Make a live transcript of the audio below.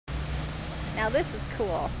Now this is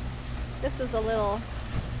cool. This is a little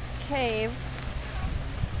cave.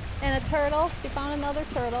 And a turtle. She found another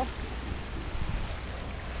turtle.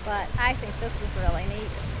 But I think this is really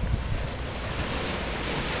neat.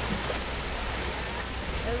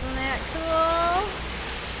 Isn't that cool?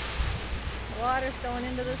 The water's going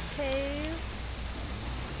into this cave.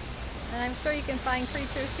 And I'm sure you can find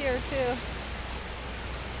creatures here too.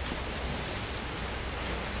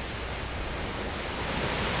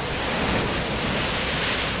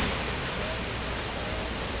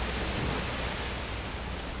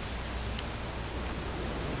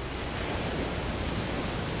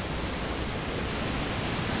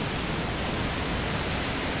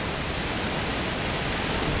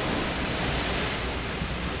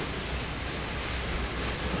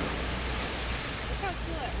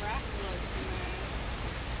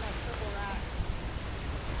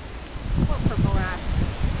 What purple rock?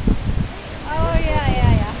 Oh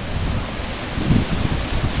yeah.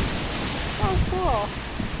 Oh cool.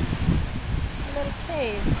 A little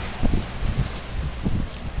cave.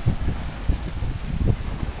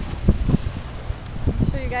 I'm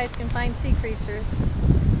sure you guys can find sea creatures.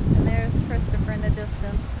 And there's Christopher in the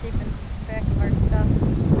distance, keeping track of our stuff.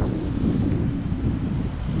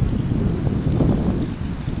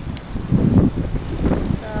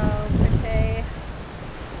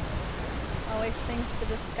 Always things to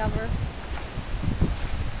discover,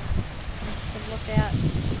 things to look at.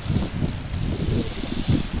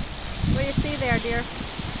 What do you see there, dear?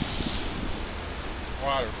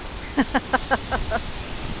 Water.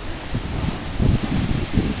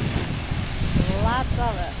 Lots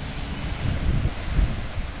of it.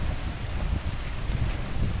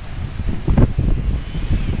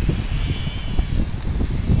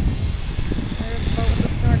 There's a boat with the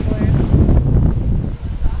snorkelers.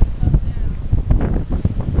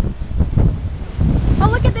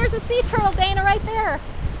 There's a sea turtle, Dana, right there.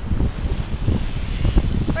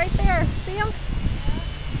 Right there. See him?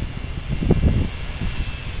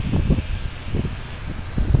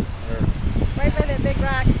 Where? Right by that big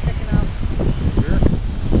rock sticking up. Here?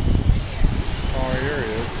 Oh, here he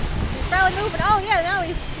is. He's probably moving. Oh, yeah, no,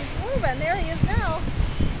 he's moving. There he is now.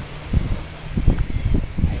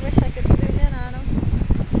 I wish I could zoom in on him.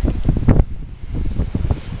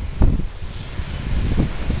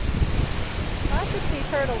 Lots of sea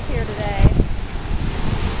turtles here today.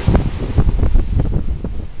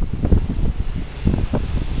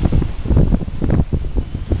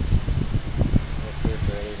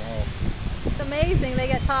 It's amazing. They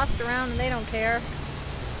get tossed around and they don't care.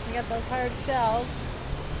 They got those hard shells.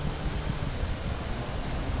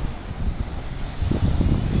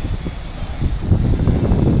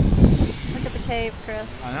 Look at the cave, Chris.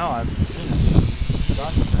 I know, I've seen it.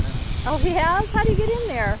 Oh, he has? How do you get in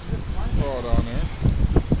there? Oh, down there.